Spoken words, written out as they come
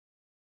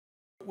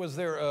Was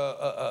there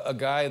a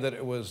guy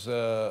that was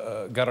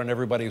got on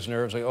everybody's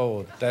nerves? Like,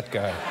 oh, that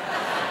guy.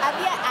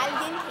 Había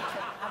alguien que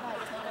chocaba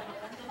y todo el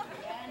mundo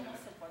ya no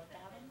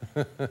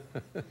soportaba.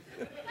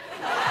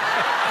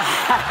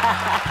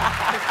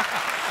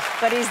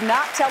 But he's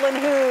not telling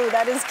who.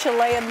 That is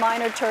Chilean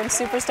miner turned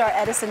superstar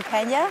Edison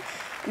Pena,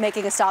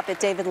 making a stop at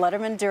David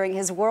Letterman during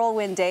his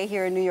whirlwind day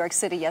here in New York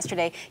City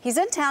yesterday. He's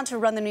in town to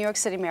run the New York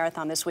City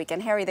Marathon this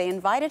weekend. Harry, they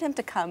invited him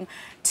to come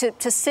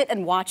to sit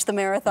and watch the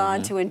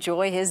marathon, to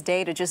enjoy his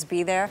day, to just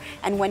be there.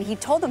 And when he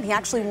told them he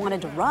actually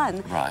wanted to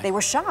run, they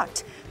were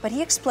shocked. But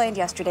he explained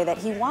yesterday that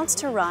he wants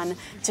to run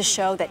to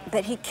show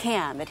that he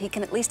can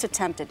at least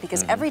attempt it,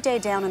 because every day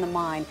down in the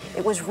mine,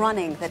 it was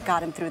running that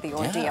got him through the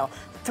ordeal.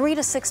 3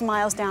 to 6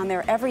 miles down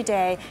there every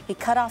day. He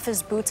cut off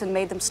his boots and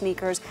made them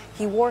sneakers.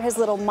 He wore his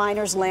little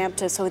miner's lamp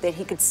so that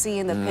he could see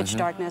in the pitch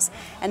darkness.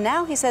 And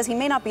now he says he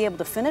may not be able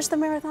to finish the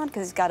marathon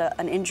because he's got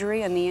a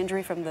knee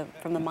injury from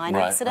the mine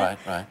accident.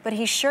 But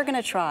he's sure going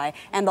to try.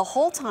 And the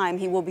whole time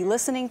he will be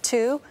listening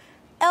to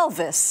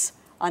Elvis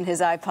on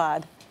his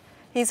iPod.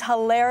 He's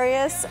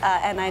hilarious,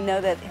 and I know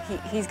that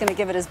he's going to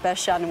give it his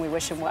best shot, and we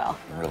wish him well.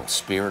 A real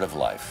spirit of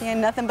life. He ain't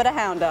nothing but a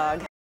hound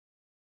dog.